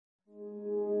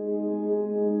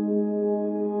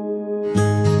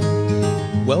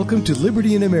Welcome to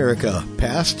Liberty in America,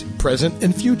 Past, Present,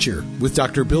 and Future with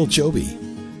Dr. Bill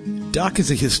Chobe. Doc is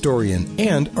a historian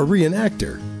and a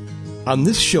reenactor. On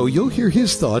this show, you'll hear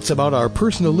his thoughts about our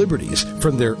personal liberties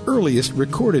from their earliest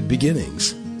recorded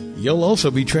beginnings. You'll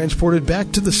also be transported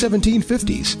back to the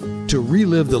 1750s to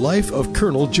relive the life of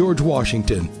Colonel George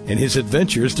Washington and his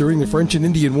adventures during the French and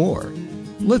Indian War.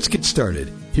 Let's get started.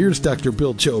 Here's Dr.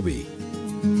 Bill Chobe.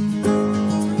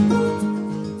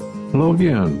 Hello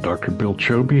again, Dr. Bill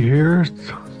Chobe here,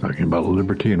 talking about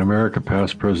liberty in America,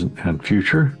 past, present, and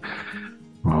future.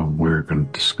 We're going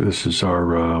to discuss, this is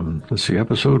our,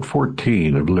 episode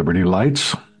 14 of Liberty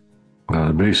Lights.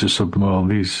 The basis of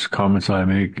these comments I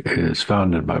make is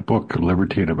found in my book,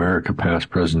 Liberty in America, Past,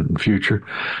 Present, and Future,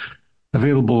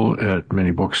 available at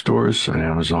many bookstores,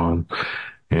 Amazon,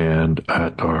 and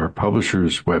at our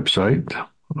publisher's website,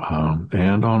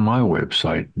 and on my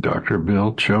website,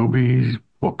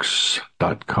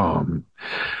 drbillchobebooks.com.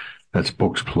 That's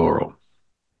books plural.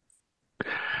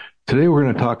 Today we're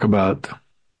going to talk about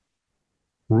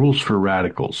rules for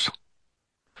radicals.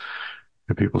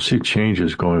 And people see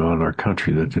changes going on in our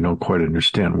country that they don't quite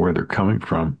understand where they're coming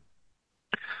from.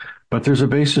 But there's a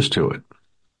basis to it.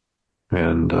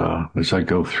 And as I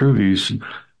go through these,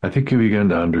 I think you begin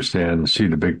to understand and see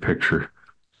the big picture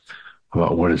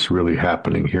about what is really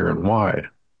happening here and why.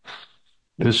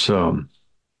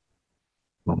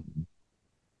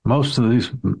 Most of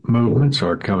these movements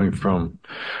are coming from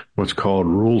what's called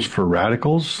Rules for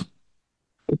Radicals.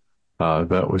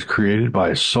 That was created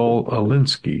by Saul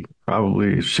Alinsky,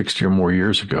 probably 60 or more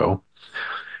years ago.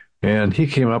 And he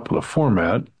came up with a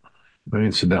format.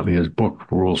 Incidentally, his book,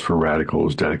 Rules for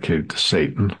Radicals, is dedicated to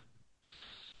Satan.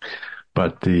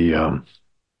 But he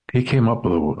came up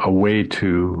with a way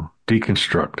to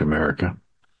deconstruct America.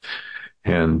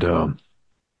 And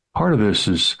part of this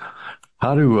is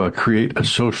how to create a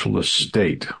socialist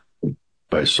state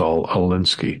by Saul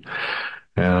Alinsky.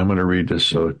 And I'm going to read this,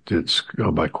 so it's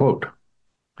by quote.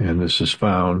 And this is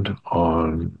found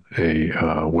on a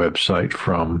website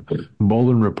from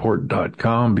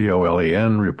bolenreport.com,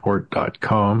 B-O-L-E-N,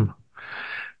 report.com,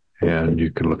 and you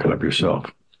can look it up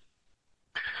yourself.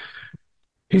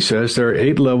 He says there are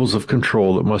 8 levels of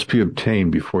control that must be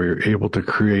obtained before you're able to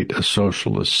create a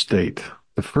socialist state.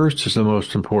 The first is the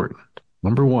most important.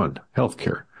 Number 1,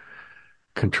 healthcare.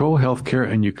 Control healthcare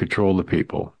and you control the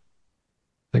people.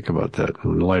 Think about that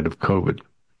in light of COVID.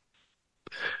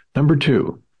 Number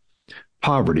 2,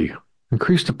 poverty.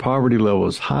 Increase the poverty level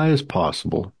as high as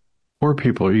possible. Poor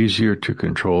people are easier to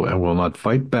control and will not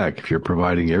fight back if you're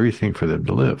providing everything for them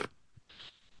to live.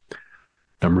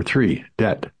 Number 3,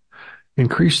 debt.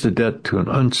 Increase the debt to an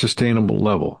unsustainable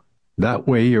level. That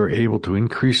way you're able to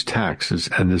increase taxes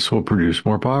and this will produce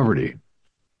more poverty.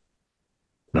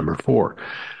 Number 4,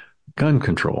 gun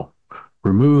control.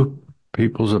 Remove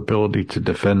people's ability to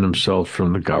defend themselves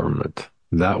from the government.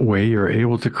 That way you're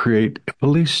able to create a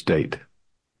police state.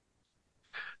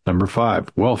 Number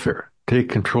 5, welfare. Take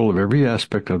control of every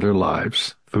aspect of their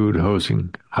lives, food,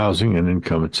 housing, and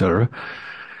income, etc.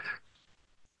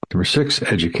 Number 6,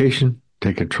 education.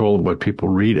 Take control of what people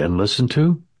read and listen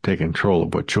to. Take control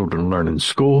of what children learn in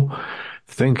school.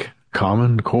 Think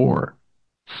Common Core.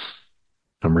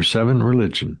 Number 7,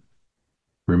 religion.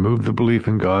 Remove the belief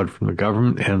in God from the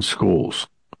government and schools.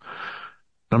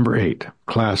 Number 8,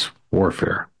 class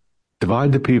warfare.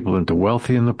 Divide the people into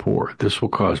wealthy and the poor. This will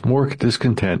cause more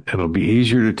discontent and it'll be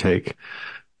easier to take,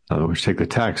 in other words, take the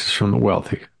taxes from the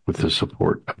wealthy with the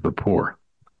support of the poor.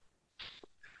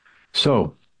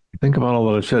 So, think about all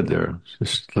that I've said there.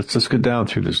 Let's get down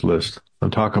through this list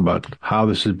and talk about how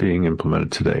this is being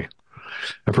implemented today.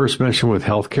 I first mentioned with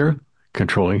healthcare.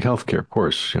 Controlling healthcare, of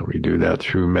course, we do that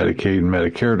through Medicaid and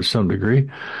Medicare to some degree,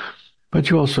 but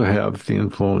you also have the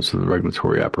influence of the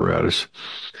regulatory apparatus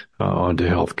onto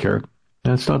healthcare.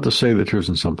 And it's not to say that there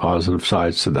isn't some positive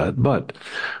sides to that, but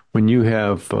when you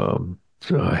have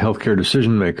healthcare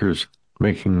decision makers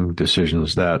making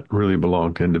decisions that really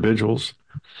belong to individuals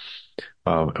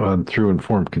through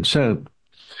informed consent,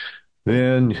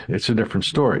 then it's a different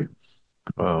story.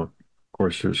 Of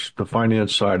course, there's the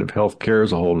finance side of healthcare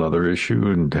is a whole other issue,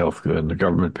 and the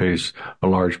government pays a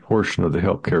large portion of the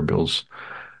healthcare bills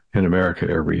in America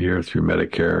every year through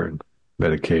Medicare and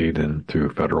Medicaid and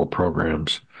through federal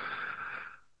programs.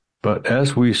 But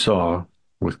as we saw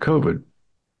with COVID,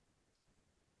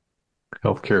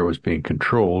 healthcare was being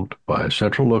controlled by a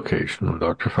central location of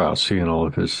Dr. Fauci and all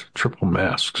of his triple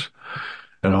masks.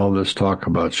 And all this talk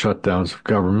about shutdowns of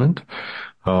government,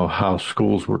 how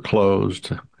schools were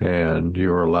closed and you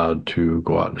were allowed to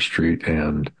go out in the street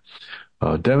and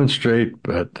demonstrate,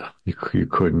 but you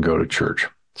couldn't go to church.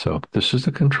 So this is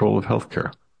the control of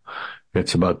healthcare.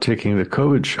 It's about taking the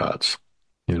COVID shots,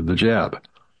 the jab,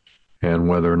 and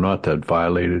whether or not that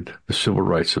violated the civil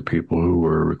rights of people who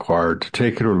were required to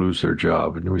take it or lose their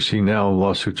job. And we see now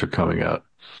lawsuits are coming out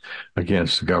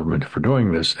against the government for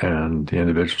doing this, and the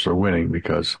individuals are winning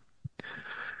because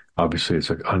obviously it's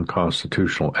an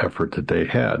unconstitutional effort that they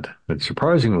had. And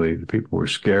surprisingly, the people were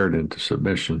scared into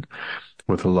submission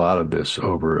with a lot of this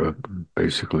over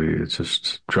basically it's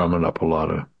just drumming up a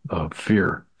lot of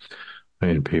fear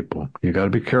in people. You got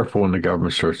to be careful when the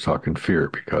government starts talking fear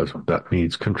because that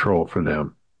means control for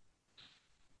them.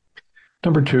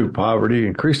 Number two, poverty.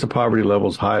 Increase the poverty level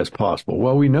as high as possible.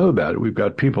 Well, we know that. We've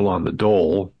got people on the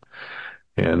dole.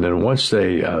 And then once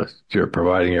you're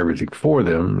providing everything for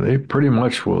them, they pretty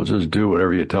much will just do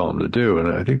whatever you tell them to do.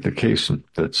 And I think the case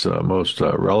that's most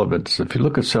relevant is if you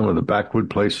look at some of the backwood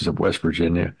places of West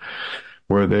Virginia,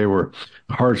 where they were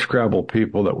hard-scrabble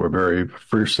people that were very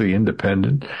fiercely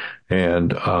independent,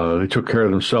 and they took care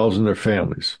of themselves and their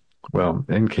families. Well,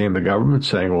 then came the government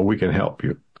saying, well, we can help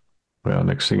you. Well,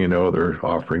 next thing you know, they're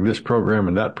offering this program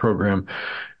and that program,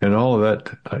 and all of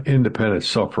that independent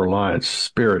self-reliance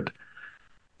spirit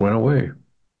went away.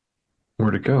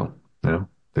 Where'd it go?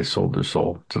 They sold their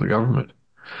soul to the government.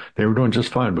 They were doing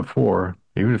just fine before,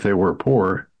 even if they were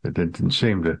poor. It didn't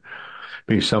seem to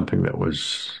be something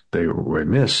that they were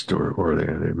missed or they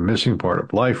were missing part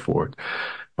of life for it.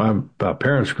 My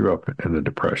parents grew up in the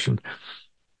Depression,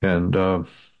 and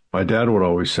my dad would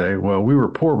always say, well, we were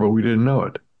poor, but we didn't know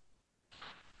it.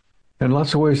 In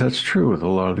lots of ways, that's true with a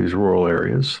lot of these rural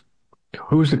areas.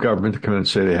 Who's the government to come in and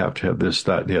say they have to have this,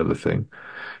 that, and the other thing?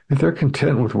 If they're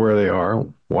content with where they are,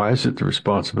 why is it the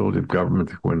responsibility of government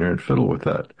to go in there and fiddle with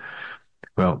that?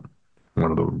 Well, one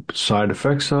of the side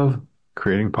effects of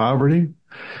creating poverty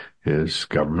is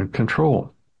government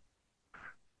control.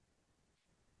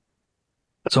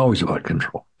 It's always about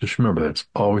control. Just remember that it's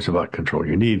always about control.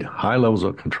 You need high levels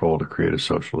of control to create a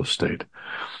socialist state.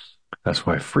 That's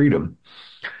why freedom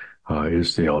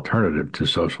is the alternative to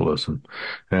socialism.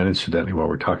 And incidentally, while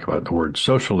we're talking about the word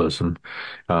socialism,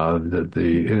 it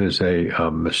is a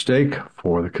mistake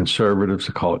for the conservatives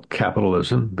to call it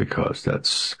capitalism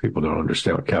because people don't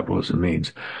understand what capitalism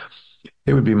means.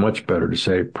 It would be much better to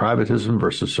say privatism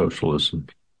versus socialism.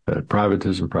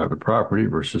 Privatism, private property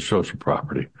versus social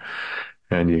property.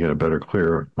 And you get a better,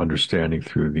 clearer understanding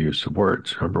through the use of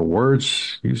words. Remember,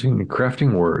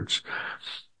 crafting words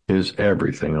is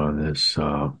everything on this.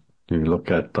 You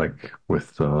look at, like,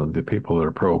 with the people that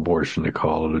are pro-abortion, they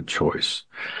call it a choice.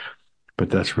 But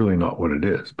that's really not what it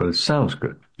is. But it sounds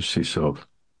good. You see, so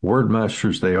word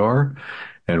masters they are,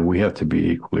 and we have to be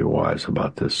equally wise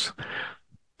about this.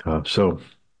 So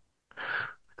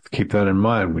keep that in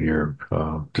mind when you're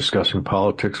discussing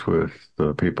politics with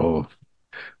the people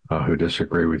who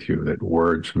disagree with you, that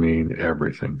words mean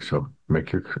everything. So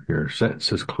make your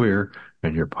sentences clear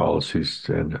and your policies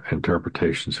and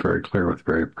interpretations very clear with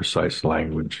very precise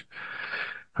language.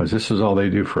 Because this is all they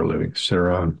do for a living, sit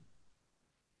around,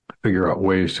 figure out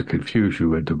ways to confuse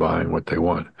you into buying what they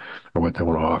want or what they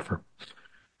want to offer.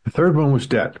 The third one was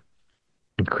debt.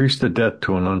 Increase the debt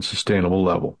to an unsustainable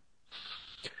level.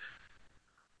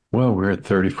 Well, we're at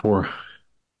 $34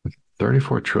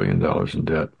 trillion in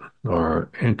debt. Our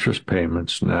interest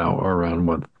payments now are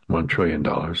around $1 trillion.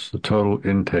 The total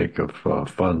intake of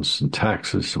funds and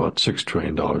taxes is about $6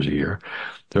 trillion a year.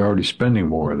 They're already spending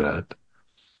more of that.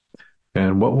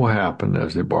 And what will happen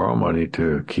as they borrow money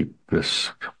to keep this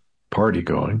party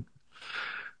going,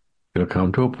 it'll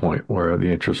come to a point where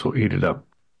the interest will eat it up.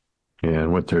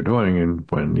 And what they're doing, and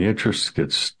when the interest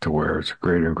gets to where it's a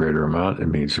greater and greater amount, it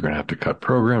means they're going to have to cut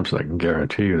programs. I can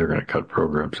guarantee you they're going to cut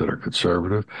programs that are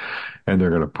conservative, and they're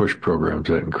going to push programs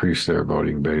that increase their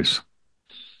voting base.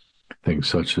 Things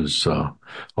such as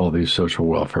all these social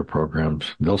welfare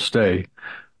programs. They'll stay,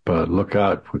 but look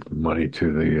out with money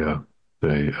to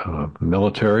the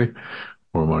military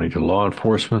or money to law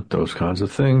enforcement. Those kinds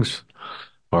of things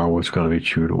are what's going to be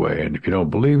chewed away. And if you don't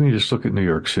believe me, just look at New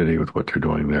York City with what they're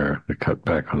doing there. They cut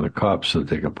back on the cops so that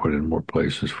they can put in more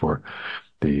places for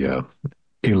the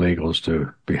illegals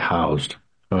to be housed.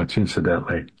 It's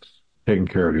incidentally, taking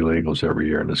care of illegals every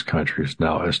year in this country is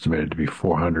now estimated to be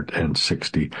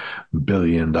 $460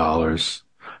 billion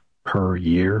per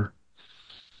year.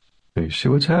 And you see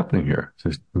what's happening here.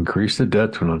 Just increase the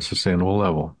debt to an unsustainable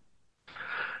level.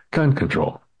 Gun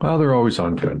control. Well, they're always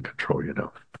on gun control, you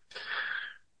know.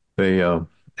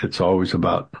 It's always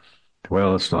about,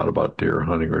 well, it's not about deer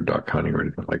hunting or duck hunting or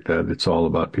anything like that. It's all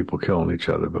about people killing each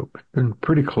other. But it's been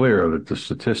pretty clear that the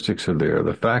statistics are there,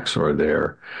 the facts are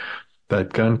there,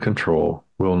 that gun control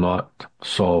will not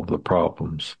solve the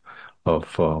problems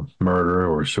murder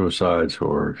or suicides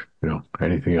or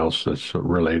anything else that's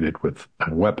related with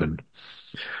a weapon.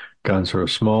 Guns are a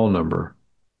small number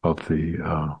of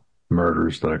the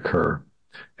murders that occur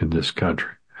in this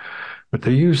country. But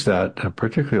they use that,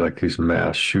 particularly like these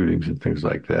mass shootings and things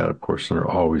like that. Of course, they're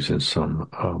always in some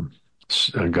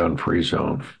gun-free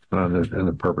zone. And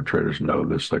the perpetrators know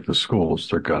this, like the schools,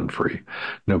 they're gun-free.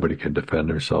 Nobody can defend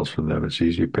themselves from them. It's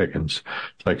easy pickings.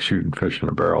 It's like shooting fish in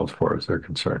a barrel as far as they're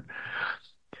concerned.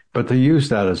 But they use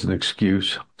that as an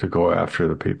excuse to go after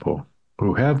the people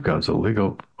who have guns,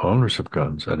 illegal owners of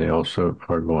guns, and they also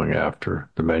are going after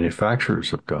the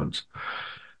manufacturers of guns.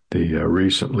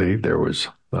 Recently, there was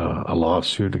a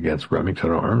lawsuit against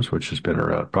Remington Arms, which has been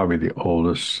around, probably the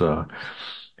oldest gun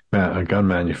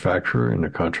manufacturer in the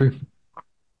country.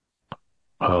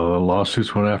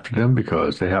 Lawsuits went after them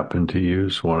because they happened to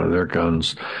use one of their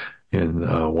guns in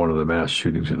one of the mass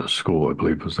shootings in a school. I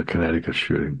believe it was the Connecticut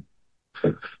shooting,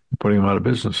 putting them out of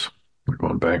business. They're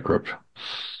going bankrupt.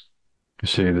 You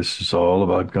see, this is all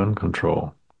about gun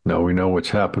control. Now we know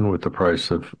what's happened with the price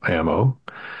of ammo.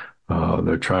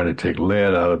 They're trying to take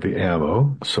lead out of the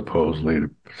ammo, supposedly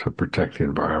to protect the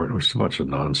environment, which is a bunch of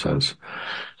nonsense.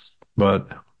 But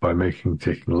by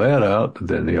taking lead out,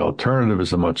 then the alternative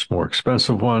is a much more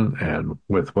expensive one. And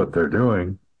with what they're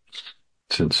doing,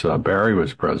 since Barry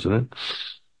was president,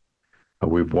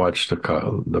 we've watched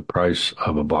the price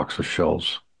of a box of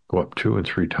shells go up 2 and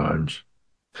 3 times.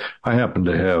 I happen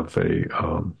to have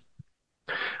a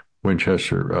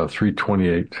Winchester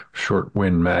 328 short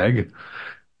wind mag,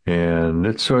 and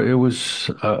it was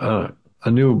a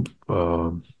new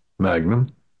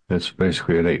Magnum. It's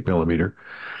basically an 8 millimeter.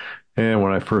 And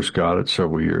when I first got it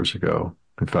several years ago,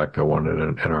 in fact, I won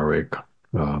an NRA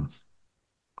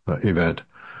event.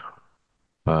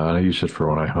 And I used it for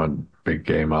when I hunt big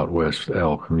game out west,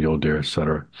 elk, mule deer,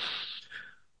 etc.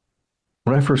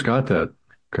 When I first got that,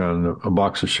 a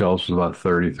box of shells was about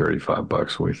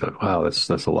 $30-$35. We thought, wow, that's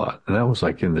a lot. And that was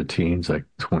like in the teens, like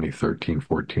 2013,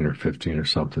 14, or 15 or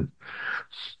something.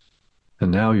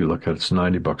 And now you look at it's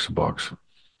 $90 a box.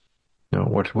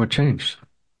 What changed?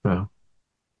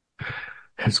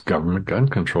 It's government gun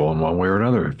control in one way or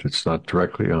another. If it's not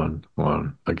directly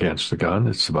on against the gun,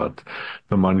 it's about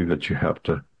the money that you have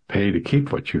to pay to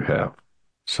keep what you have.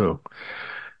 So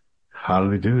how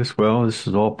do they do this? Well, this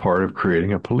is all part of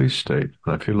creating a police state.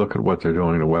 Now, if you look at what they're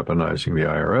doing to weaponizing the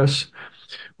IRS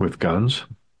with guns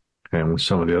and with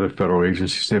some of the other federal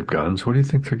agencies, they have guns. What do you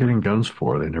think they're getting guns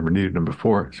for? They never needed them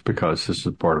before. It's because this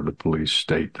is part of the police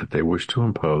state that they wish to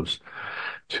impose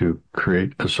to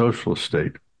create a socialist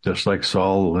state, just like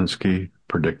Saul Alinsky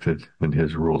predicted in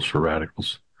his Rules for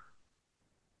Radicals.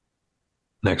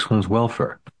 Next one's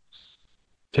welfare.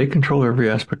 Take control of every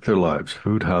aspect of their lives,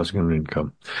 food, housing, and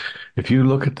income. If you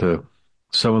look at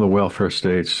some of the welfare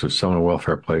states or some of the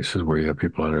welfare places where you have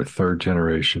people in their third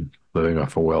generation living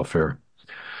off of welfare,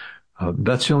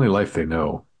 that's the only life they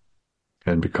know.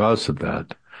 And because of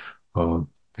that, you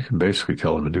can basically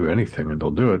tell them to do anything and they'll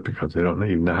do it because they don't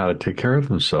even know how to take care of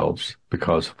themselves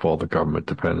because of all the government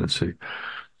dependency.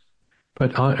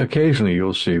 But occasionally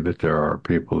you'll see that there are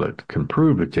people that can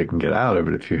prove that they can get out of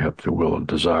it if you have the will and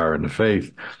desire and the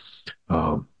faith.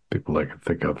 People I can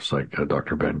think of is like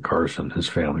Dr. Ben Carson, his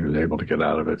family was able to get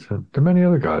out of it. And there are many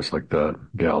other guys like that,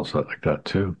 gals like that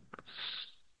too.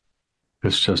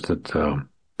 It's just that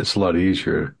it's a lot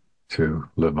easier to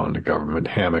live on the government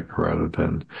hammock rather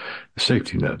than a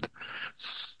safety net.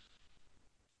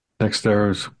 Next, there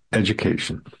is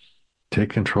education. Take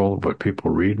control of what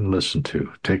people read and listen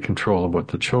to. Take control of what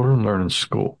the children learn in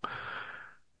school.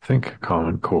 Think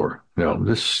Common Core.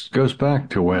 This goes back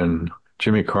to when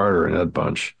Jimmy Carter and Ed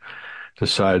Bunch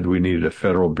decided we needed a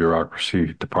federal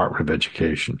bureaucracy Department of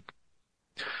Education.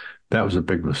 That was a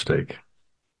big mistake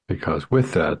because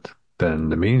with that, then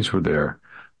the means were there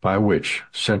by which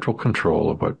central control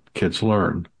of what kids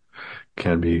learn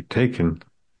can be taken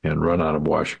and run out of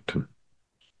Washington.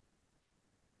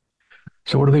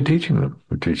 So what are they teaching them?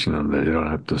 They're teaching them that you don't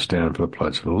have to stand for the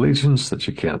Pledge of Allegiance, that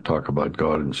you can't talk about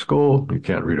God in school, you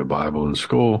can't read a Bible in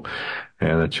school,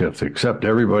 and that you have to accept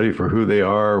everybody for who they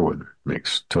are, whether it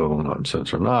makes total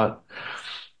nonsense or not.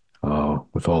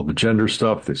 With all the gender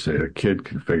stuff, they say a kid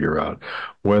can figure out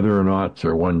whether or not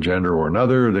they're one gender or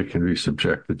another. They can be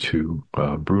subjected to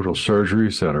brutal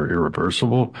surgeries that are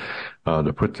irreversible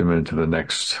to put them into the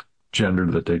next gender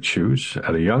that they choose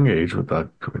at a young age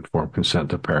without informed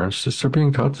consent of parents. Just they're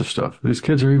being taught this stuff. These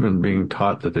kids are even being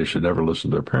taught that they should never listen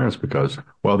to their parents because,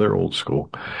 well, they're old school,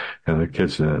 and the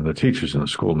kids and the teachers in the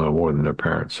school know more than their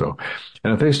parents. So,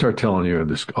 and if they start telling you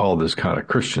all this kind of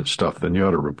Christian stuff, then you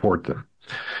ought to report them.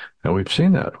 And we've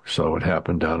seen that. We saw what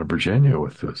happened down in Virginia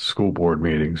with the school board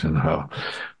meetings and how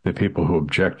the people who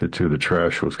objected to the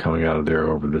trash was coming out of there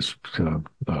over this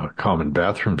common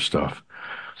bathroom stuff.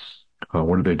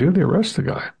 What did they do? They arrested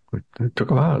the guy. They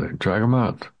took him out. They dragged him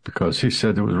out because he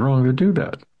said it was wrong to do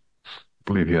that. I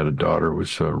believe he had a daughter who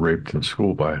was raped in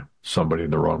school by somebody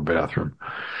in the wrong bathroom.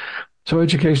 So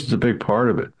education is a big part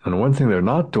of it. And one thing they're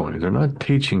not doing is they're not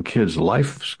teaching kids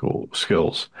life school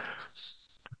skills.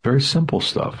 Very simple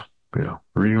stuff,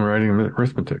 reading, writing, and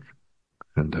arithmetic,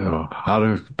 and how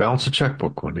to balance a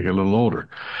checkbook when you get a little older.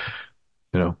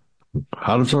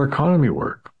 How does our economy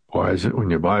work? Why is it when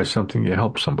you buy something, you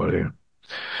help somebody?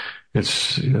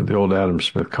 It's the old Adam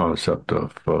Smith concept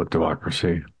of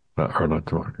democracy, or not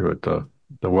democracy, but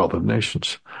the wealth of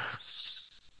nations.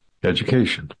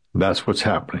 Education. That's what's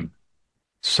happening.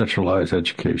 Centralized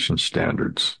education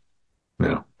standards.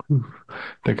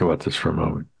 Think about this for a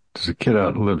moment. Does a kid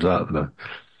lives out in the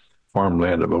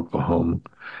farmland of Oklahoma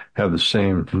have the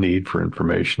same need for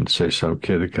information, say some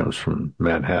kid that comes from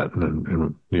Manhattan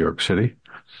and New York City?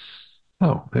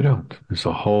 No, they don't. There's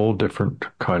a whole different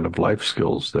kind of life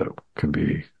skills that can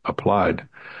be applied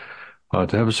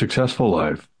to have a successful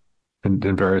life in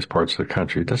various parts of the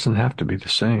country. It doesn't have to be the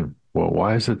same. Well,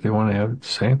 why is it they want to have it the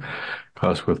same?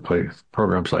 Because with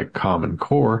programs like Common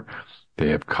Core, they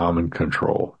have common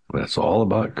control. That's all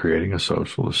about creating a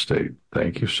socialist state.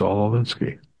 Thank you, Saul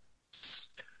Alinsky.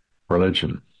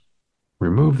 Religion.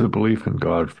 Remove the belief in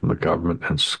God from the government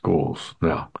and schools.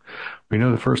 Now, we know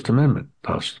the First Amendment.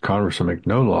 Congress will make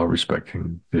no law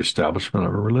respecting the establishment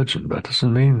of a religion. That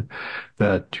doesn't mean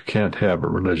that you can't have a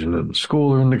religion in the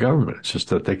school or in the government. It's just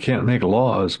that they can't make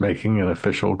laws making an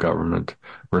official government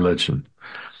religion.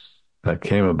 That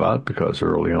came about because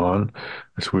early on,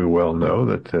 as we well know,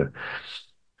 that the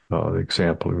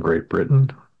example in Great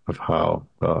Britain of how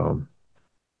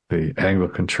the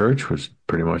Anglican Church was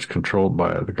pretty much controlled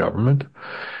by the government,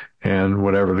 and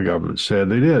whatever the government said,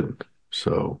 they did.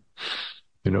 So,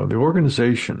 the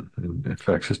organization, in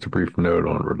fact, just a brief note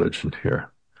on religion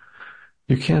here.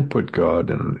 You can't put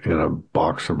God in a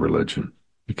box of religion.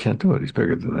 You can't do it. He's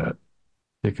bigger than that.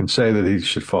 You can say that he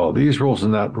should follow these rules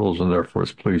and that rules, and therefore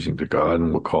it's pleasing to God,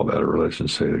 and we'll call that a religion,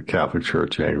 say the Catholic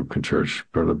Church, the Anglican Church,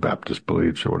 or the Baptist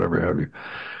beliefs, or whatever have you.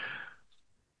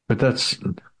 But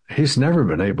he's never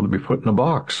been able to be put in a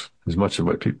box, as much as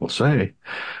what people say.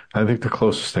 I think the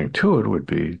closest thing to it would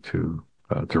be to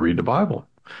read the Bible.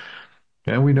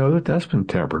 And we know that that's been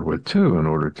tampered with, too, in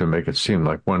order to make it seem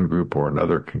like one group or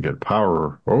another can get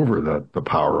power over the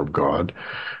power of God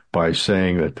by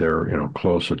saying that they're,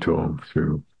 closer to him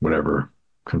through whatever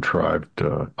contrived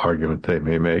argument they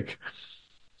may make.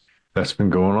 That's been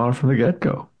going on from the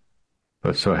get-go.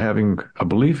 But so having a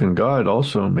belief in God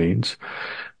also means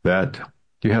that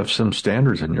you have some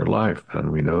standards in your life.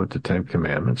 And we know that the Ten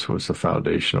Commandments was the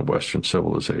foundation of Western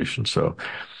civilization. So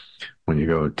when you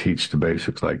go teach the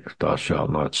basics like thou shalt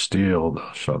not steal,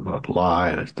 thou shalt not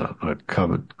lie, thou shalt not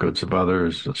covet goods of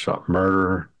others, thou shalt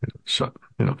murder,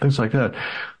 things like that.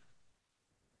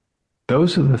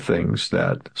 Those are the things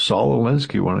that Saul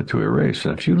Alinsky wanted to erase.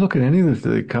 And if you look at any of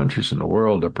the countries in the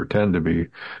world that pretend to be,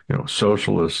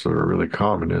 socialists or really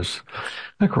communists,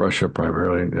 like Russia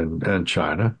primarily and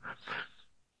China,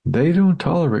 they don't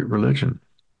tolerate religion.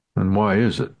 And why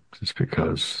is it? It's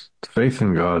because faith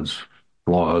in God's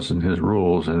laws and his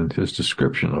rules and his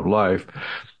description of life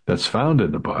that's found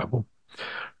in the Bible,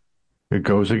 it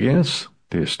goes against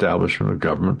the establishment of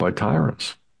government by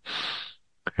tyrants.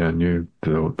 And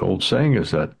the old saying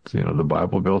is that, the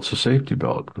Bible builds a safety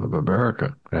belt of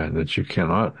America, and that you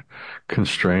cannot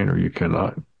constrain or you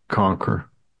cannot conquer,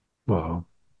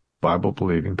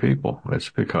 Bible-believing people. It's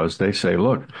because they say,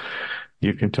 look,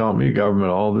 you can tell me,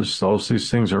 government, all these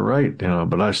things are right,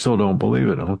 but I still don't believe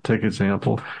it. I'll take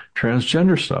example,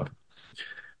 transgender stuff.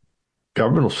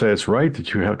 Government will say it's right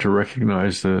that you have to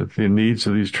recognize the needs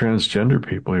of these transgender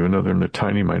people, even though they're in a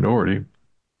tiny minority,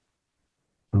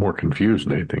 more confused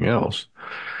than anything else.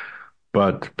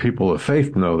 But people of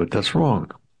faith know that that's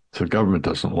wrong. So the government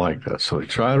doesn't like that. So they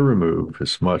try to remove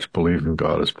as much belief in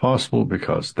God as possible,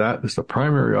 because that is the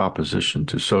primary opposition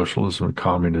to socialism and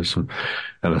communism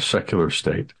and a secular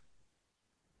state.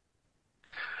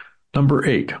 Number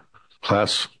 8,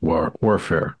 class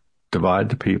warfare. Divide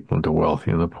the people into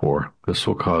wealthy and the poor. This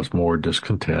will cause more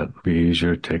discontent, be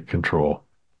easier to take control.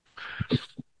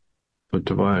 But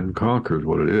divide and conquer is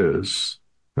what it is.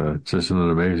 Isn't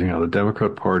it amazing how the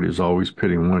Democrat Party is always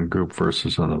pitting one group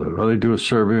versus another? Well, they do a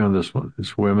survey on this one.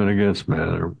 It's women against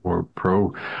men, or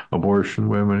pro-abortion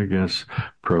women against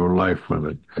pro-life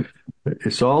women.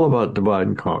 It's all about divide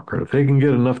and conquer. If they can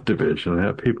get enough division and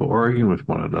have people arguing with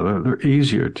one another, they're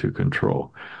easier to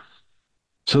control.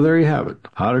 So there you have it.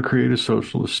 How to create a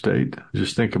socialist state.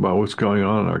 Just think about what's going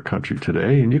on in our country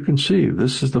today, and you can see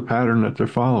this is the pattern that they're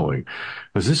following.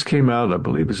 Because this came out, I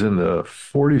believe, is in the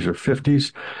 40s or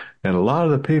 50s, and a lot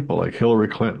of the people, like Hillary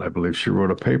Clinton, I believe she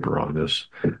wrote a paper on this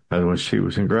when she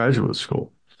was in graduate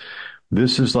school.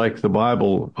 This is like the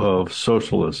Bible of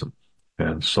socialism,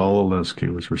 and Saul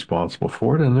Alinsky was responsible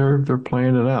for it, and they're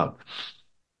playing it out.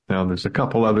 Now, there's a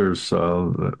couple others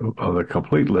of the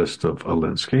complete list of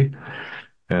Alinsky.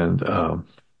 And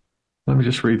let me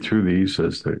just read through these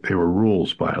as they were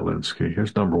rules by Alinsky.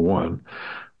 Here's number one.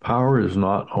 Power is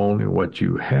not only what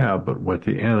you have, but what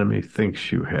the enemy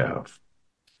thinks you have.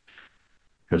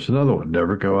 Here's another one.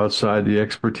 Never go outside the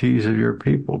expertise of your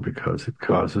people because it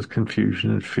causes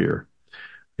confusion and fear.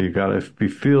 You got to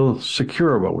feel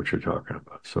secure about what you're talking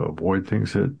about. So avoid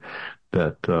things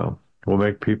that will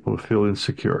make people feel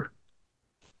insecure.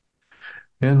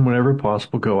 And whenever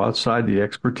possible, go outside the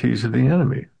expertise of the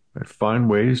enemy. Find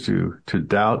ways to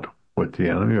doubt what the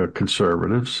enemy or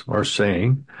conservatives are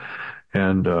saying.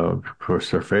 And of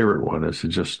course, their favorite one is to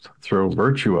just throw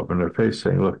virtue up in their face,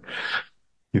 saying, look,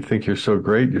 you think you're so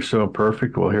great, you're so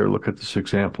perfect. Well, here, look at this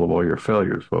example of all your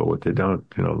failures. Well, what they don't,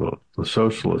 the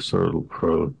socialists or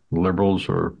liberals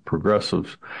or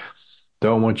progressives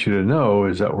don't want you to know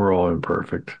is that we're all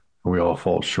imperfect. We all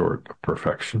fall short of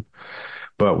perfection.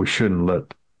 But we shouldn't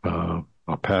let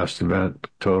a past event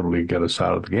totally get us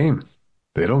out of the game.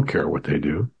 They don't care what they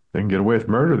do. They can get away with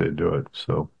murder, they do it.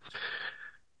 So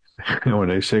when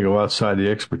they say go outside the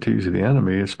expertise of the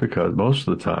enemy, it's because most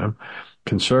of the time,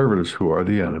 conservatives who are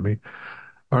the enemy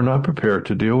are not prepared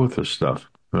to deal with this stuff.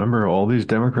 Remember, all these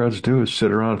Democrats do is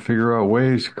sit around and figure out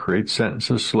ways, create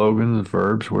sentences, slogans,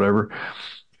 verbs, whatever,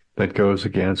 that goes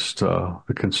against the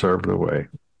conservative way.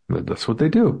 That's what they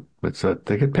do. It's that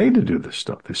they get paid to do this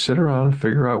stuff. They sit around and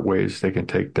figure out ways they can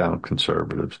take down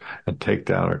conservatives and take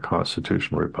down our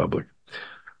constitutional republic.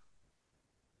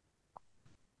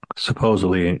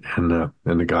 Supposedly in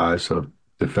the guise of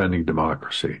defending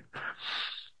democracy.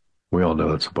 We all know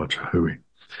that's a bunch of hooey.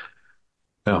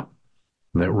 Now,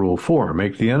 that rule 4,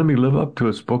 make the enemy live up to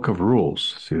its book of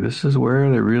rules. See, this is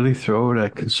where they really throw it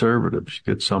at conservatives.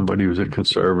 You get somebody who's a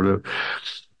conservative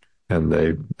and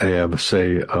they have,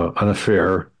 say, an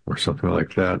affair or something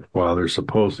like that, while they're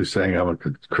supposedly saying, I'm a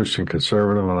Christian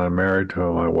conservative and I'm married to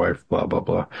my wife, blah, blah,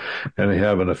 blah. And they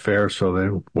have an affair. So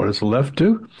then what does the left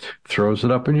do? Throws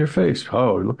it up in your face.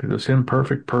 Oh, look at this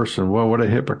imperfect person. Well, what a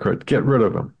hypocrite. Get rid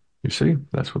of him. You see,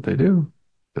 that's what they do.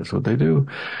 That's what they do.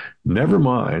 Never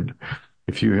mind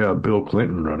if you have Bill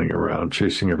Clinton running around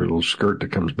chasing every little skirt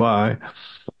that comes by.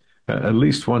 At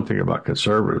least one thing about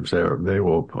conservatives, they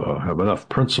will have enough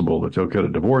principle that they'll get a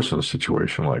divorce in a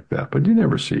situation like that. But you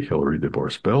never see Hillary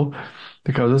divorce Bill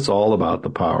because it's all about the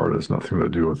power. It has nothing to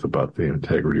do with about the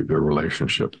integrity of their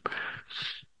relationship.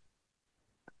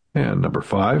 And number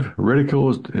 5,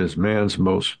 ridicule is man's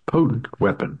most potent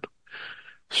weapon.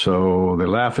 So they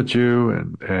laugh at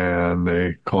you and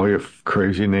they call you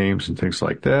crazy names and things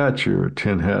like that. You're a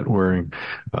tin hat wearing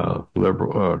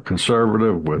liberal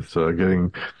conservative with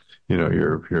getting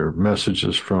your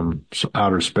messages from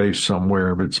outer space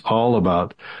somewhere. But it's all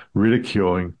about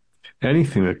ridiculing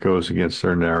anything that goes against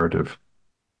their narrative.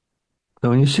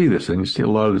 Now, when you see this, and you see a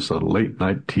lot of this on late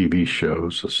night TV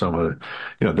shows, so some of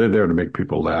the, they're there to make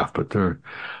people laugh, but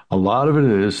a lot of it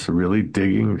is really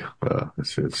digging.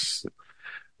 It's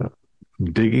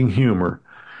digging humor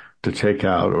to take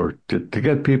out or to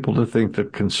get people to think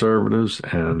that conservatives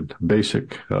and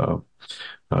basic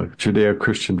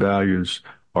Judeo-Christian values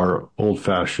are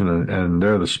old-fashioned and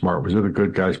they're the smart ones. They're the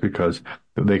good guys because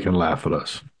they can laugh at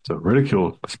us. So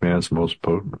ridicule is man's most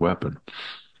potent weapon.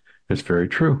 It's very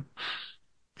true.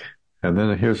 And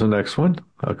then here's the next one.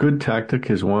 A good tactic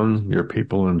is one your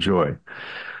people enjoy.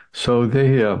 So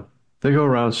they go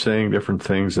around saying different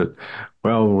things that,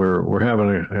 well, we're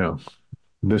having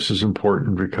this is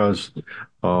important because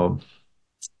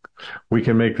we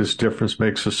can make this difference,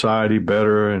 make society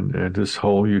better, and this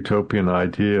whole utopian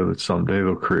idea that someday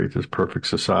they'll create this perfect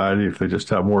society if they just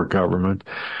have more government.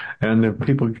 And if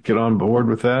people get on board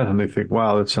with that and they think,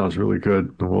 wow, that sounds really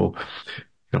good, and we'll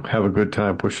have a good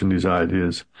time pushing these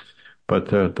ideas. But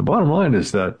the bottom line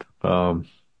is that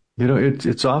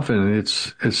it's often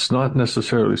it's not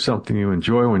necessarily something you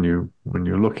enjoy when you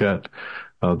look at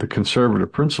the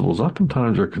conservative principles.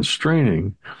 Oftentimes are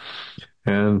constraining,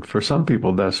 and for some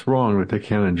people that's wrong, that they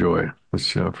can't enjoy.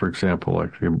 Let's, for example,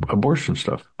 like the abortion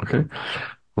stuff. Okay,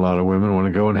 a lot of women want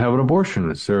to go and have an abortion.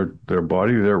 It's their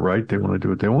body, their right. They want to do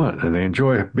what they want, and they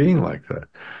enjoy being like that.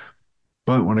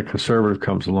 But when a conservative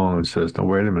comes along and says, no,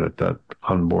 wait a minute, that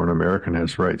unborn American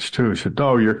has rights too, he said,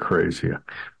 oh, you're crazy.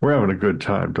 We're having a good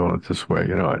time doing it this way.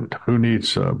 And who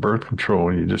needs birth control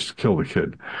when you just kill the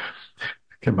kid?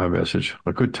 Get my message.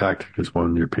 A good tactic is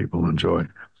one your people enjoy.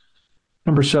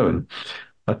 Number 7,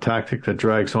 a tactic that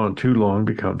drags on too long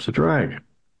becomes a drag.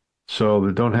 So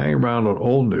don't hang around on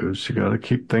old news. You got to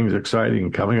keep things exciting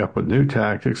and coming up with new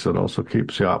tactics that also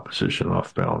keeps the opposition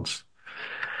off balance.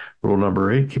 Rule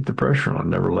number 8, keep the pressure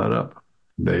on, never let up.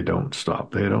 They don't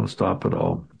stop. They don't stop at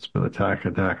all. It's been attack.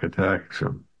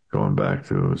 So going back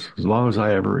to as long as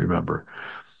I ever remember.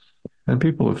 And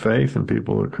people of faith and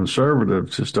people who are conservative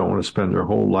just don't want to spend their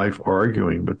whole life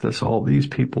arguing, but that's all these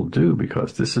people do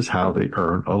because this is how they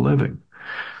earn a living.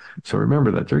 So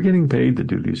remember that they're getting paid to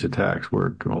do these attacks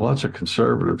where lots of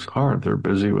conservatives aren't. They're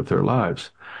busy with their lives.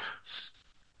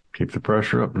 Keep the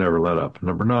pressure up, never let up.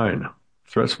 Number 9,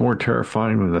 threats more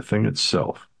terrifying than the thing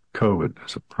itself. COVID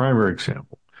is a primary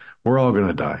example. We're all going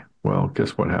to die. Well,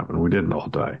 guess what happened? We didn't all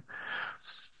die.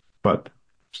 But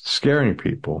scaring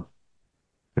people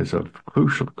is a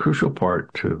crucial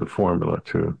part to the formula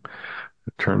to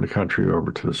turn the country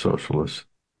over to the socialists.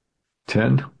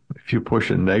 10, if you push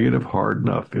a negative hard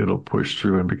enough, it'll push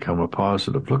through and become a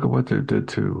positive. Look at what they did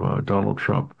to Donald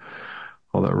Trump,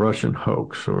 all that Russian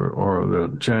hoax or the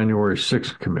January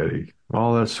 6th committee,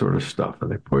 all that sort of stuff.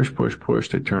 And they push.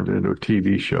 They turned it into a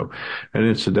TV show. And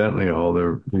incidentally, all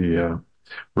the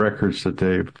records that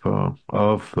they've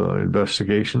of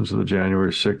investigations of the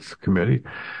January 6th committee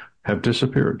have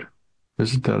disappeared.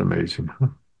 Isn't that amazing?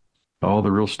 All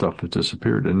the real stuff that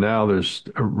disappeared. And now there's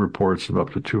reports of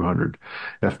up to 200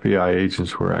 FBI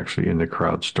agents who are actually in the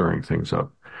crowd stirring things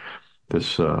up. It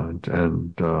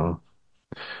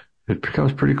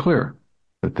becomes pretty clear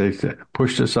that they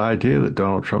push this idea that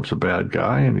Donald Trump's a bad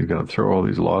guy and he's going to throw all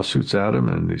these lawsuits at him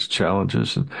and these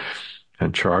challenges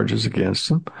and charges against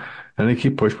him. And they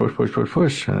keep push,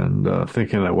 and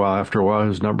thinking that, well, after a while,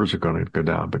 his numbers are going to go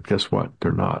down. But guess what?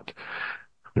 They're not.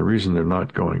 The reason they're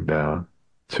not going down,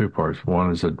 2 parts. One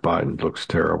is that Biden looks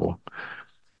terrible.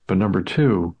 But number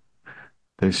 2,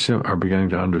 they are beginning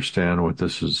to understand what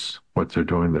they're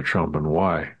doing to Trump and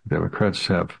why. Democrats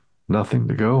have nothing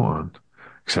to go on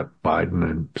except Biden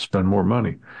and spend more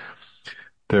money.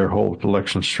 Their whole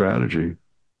election strategy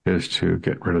is to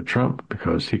get rid of Trump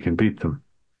because he can beat them.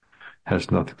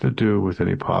 Has nothing to do with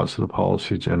any positive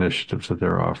policies initiatives that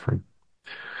they're offering.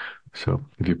 So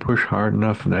if you push hard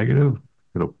enough negative,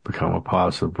 it'll become a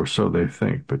positive, or so they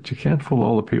think. But you can't fool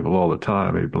all the people all the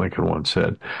time. Abe Lincoln once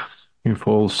said, you can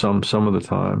fool some of the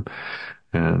time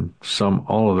and some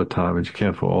all of the time, but you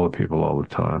can't fool all the people all the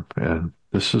time. And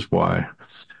this is why,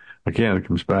 again, it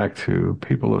comes back to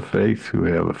people of faith who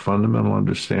have a fundamental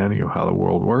understanding of how the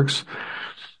world works.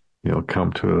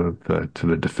 Come to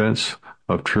the defense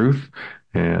of truth,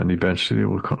 and eventually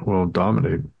will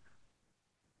dominate.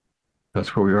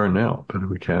 That's where we are now. But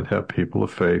we can't have people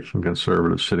of faith and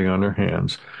conservatives sitting on their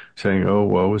hands saying, oh,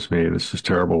 woe is me, this is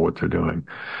terrible what they're doing.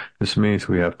 This means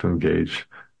we have to engage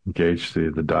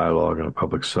the dialogue on a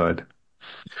public side.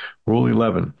 Rule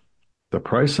 11, the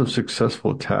price of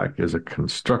successful attack is a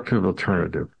constructive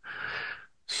alternative.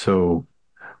 So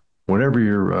whenever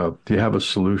you have a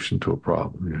solution to a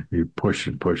problem, you push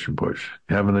and push and push.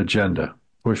 You have an agenda,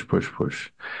 push.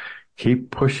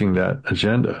 Keep pushing that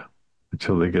agenda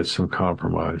until they get some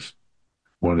compromise.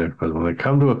 When they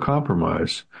come to a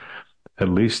compromise, at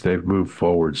least they've moved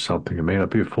forward something. It may not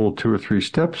be a full 2 or 3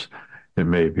 steps. It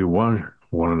may be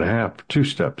 1.5, 2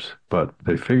 steps, but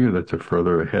they figure that they're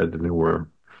further ahead than they were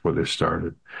before they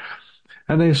started.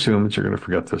 And they assume that you're going to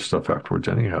forget this stuff afterwards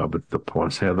anyhow, but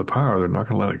once they have the power, they're not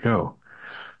going to let it go.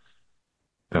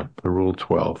 Now, the rule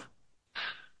 12.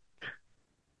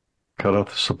 Cut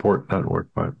off the support network.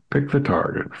 Pick the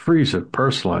target, freeze it,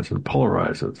 personalize it,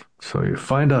 polarize it. So you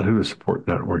find out who the support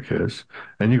network is,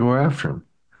 and you go after them.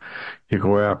 You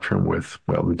go after them with,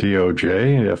 the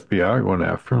DOJ and the FBI are going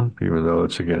after them, even though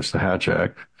it's against the Hatch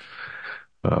Act.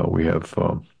 We have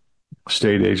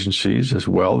state agencies as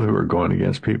well who are going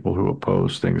against people who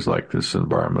oppose things like this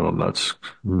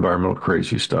environmental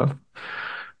crazy stuff.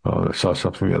 I saw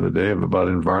something the other day about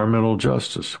environmental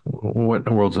justice. What in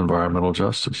the world's environmental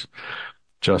justice?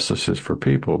 Justice is for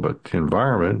people, but the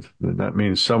environment, that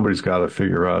means somebody's got to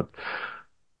figure out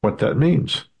what that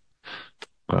means.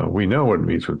 We know what it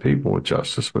means with people with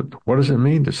justice, but what does it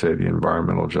mean to say the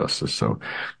environmental justice? So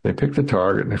they pick the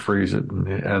target and they freeze it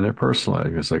and they're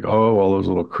personalizing. It's like, oh, all those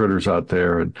little critters out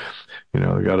there and, they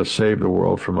got to save the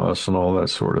world from us and all that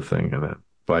sort of thing. And then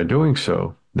by doing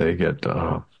so, they get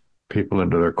people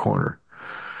into their corner.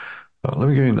 Let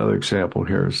me give you another example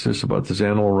here. It's just about this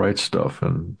animal rights stuff.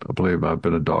 And I believe I've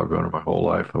been a dog owner my whole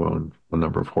life. I own a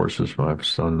number of horses. I'm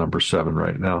on number 7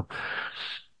 right now.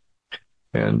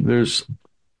 And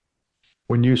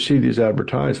when you see these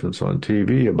advertisements on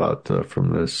TV about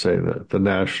from the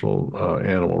national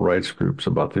animal rights groups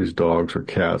about these dogs or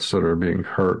cats that are being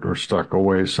hurt or stuck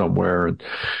away somewhere, and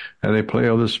they play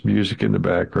all this music in the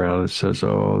background that says,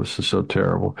 "Oh, this is so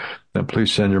terrible," then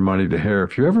please send your money to here.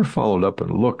 If you ever followed up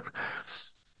and looked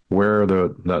where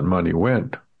that money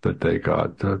went that they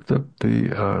got,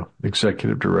 the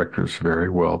executive directors very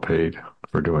well paid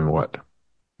for doing what?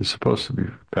 They're supposed to be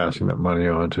passing that money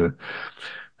on to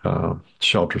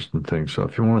shelters and things. So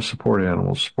if you want to support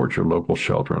animals, support your local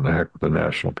shelter, and the heck with the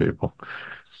national people.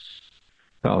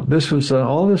 Now, this was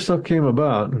all this stuff came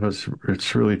about because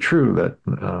it's really true that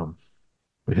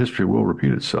history will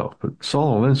repeat itself. But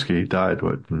Saul Alinsky died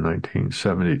in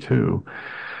 1972,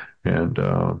 and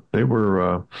they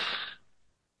were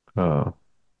the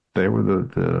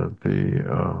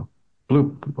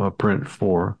blueprint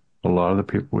for a lot of the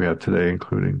people we have today,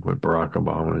 including what Barack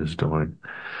Obama is doing.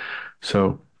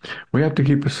 So we have to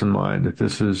keep this in mind that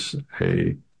this is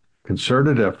a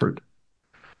concerted effort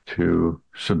to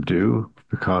subdue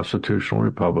the constitutional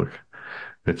republic.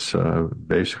 It's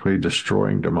basically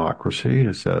destroying democracy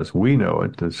as we know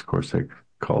it. Of course, they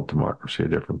call democracy a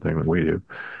different thing than we do.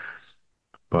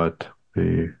 But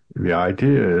the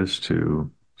idea is to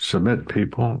submit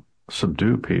people,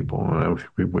 subdue people. And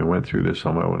we went through this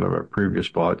on one of our previous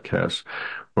podcasts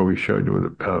where we showed you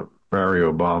that Barry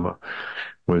Obama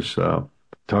was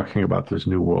talking about this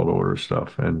New World Order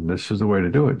stuff. And this is the way to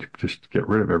do it. Just get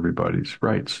rid of everybody's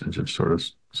rights and just sort of,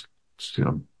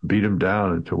 beat them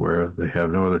down into where they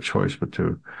have no other choice but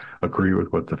to agree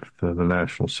with what the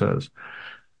National says.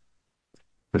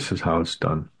 This is how it's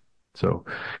done. So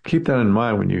keep that in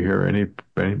mind when you hear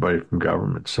anybody from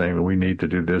government saying we need to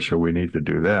do this or we need to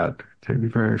do that. Take a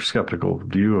very skeptical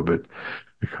view of it,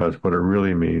 because what it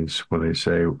really means when they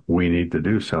say we need to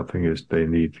do something is they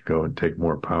need to go and take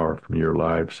more power from your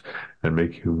lives and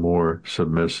make you more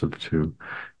submissive to,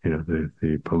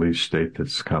 the police state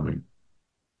that's coming.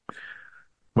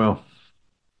 Well,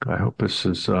 I hope this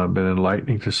has been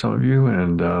enlightening to some of you,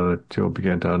 and that you'll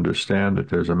begin to understand that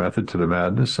there's a method to the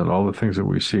madness, and all the things that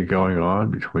we see going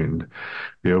on between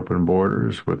the open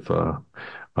borders with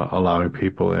allowing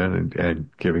people in and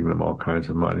giving them all kinds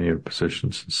of money and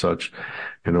positions and such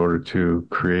in order to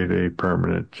create a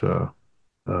permanent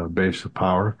base of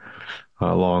power,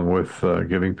 along with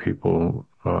giving people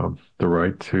the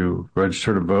right to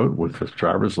register to vote with a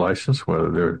driver's license,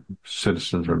 whether they're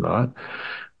citizens or not.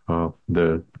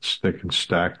 They can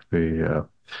stack the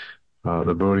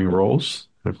voting rolls.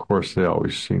 And of course, they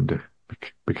always seem to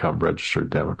become registered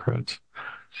Democrats.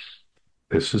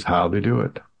 This is how they do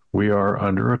it. We are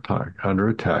under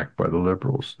attack by the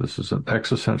liberals. This is an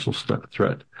existential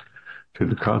threat to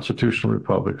the constitutional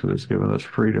republic that has given us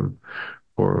freedom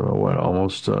for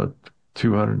almost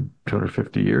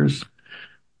 250 years.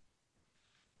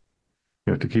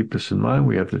 We have to keep this in mind.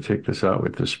 We have to take this out. We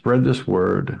have to spread this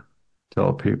word.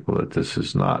 Tell people that this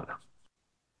is not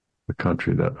the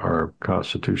country that our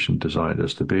Constitution designed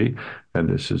us to be, and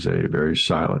this is a very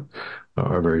silent,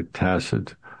 a very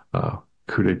tacit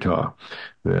coup d'etat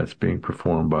that's being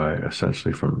performed by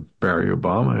essentially from Barry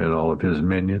Obama and all of his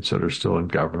minions that are still in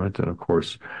government. And of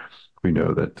course, we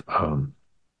know that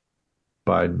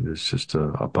Biden is just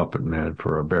a puppet man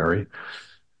for a Barry,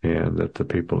 and that the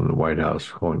people in the White House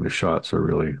calling the shots are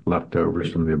really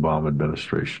leftovers from the Obama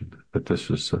administration, that this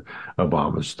is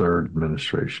Obama's third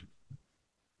administration.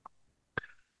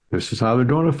 This is how they're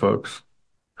doing it, folks.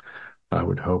 I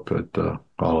would hope that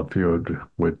all of you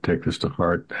would take this to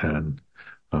heart and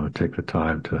take the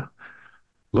time to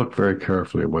look very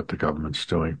carefully at what the government's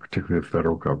doing, particularly the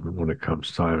federal government, when it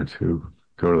comes time to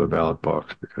go to the ballot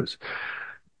box, because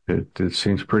it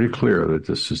seems pretty clear that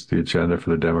this is the agenda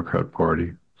for the Democrat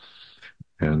Party.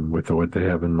 And with what they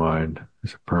have in mind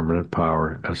is a permanent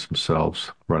power as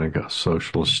themselves running a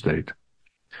socialist state.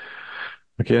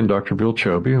 Again, Dr. Bill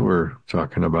Chobe, we're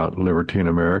talking about liberty in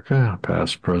America,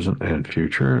 past, present, and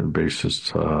future. And the basis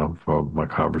for my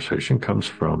conversation comes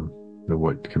from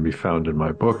what can be found in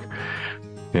my book.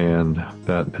 And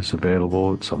that is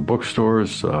available at some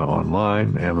bookstores,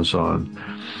 online, Amazon.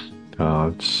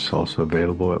 It's also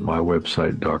available at my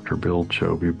website,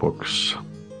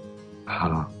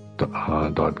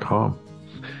 drbillchobey.com.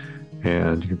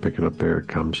 And you can pick it up there. It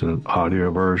comes in an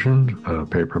audio version, a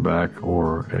paperback,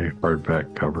 or a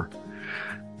hardback cover.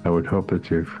 I would hope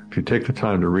that if you take the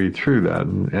time to read through that,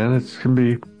 and it can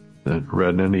be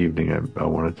read in an evening. I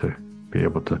wanted to be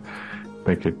able to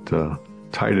make it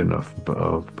tight enough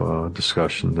of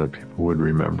discussion that people would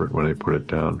remember it when they put it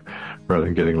down, rather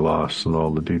than getting lost in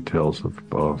all the details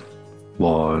of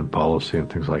law and policy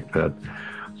and things like that.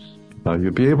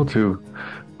 You'll be able to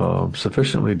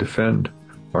sufficiently defend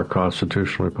our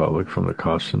constitutional republic from the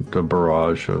constant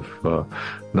barrage of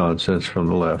nonsense from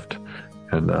the left,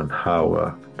 and on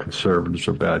how conservatives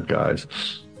are bad guys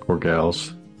or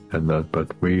gals.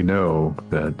 But we know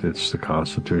that it's the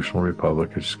constitutional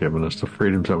republic that's given us the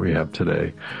freedoms that we have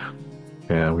today.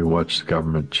 And we watch the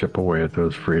government chip away at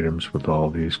those freedoms with all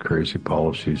these crazy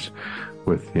policies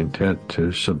with the intent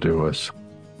to subdue us.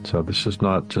 So this is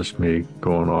not just me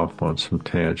going off on some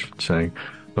tangent saying,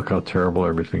 look how terrible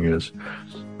everything is,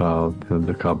 and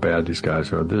look how bad these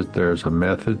guys are. There's a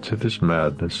method to this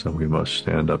madness, and we must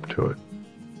stand up to it.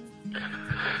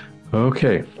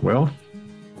 Okay, well,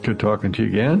 good talking to you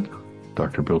again.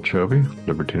 Dr. Bill Chovy,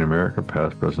 Liberty in America,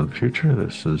 Past, Present, Future.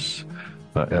 This is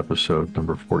episode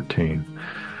number 14.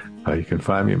 You can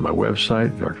find me at my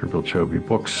website,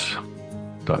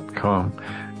 drbillchovybooks.com,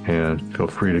 and feel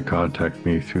free to contact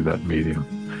me through that medium.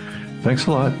 Thanks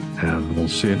a lot, and we'll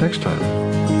see you next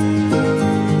time.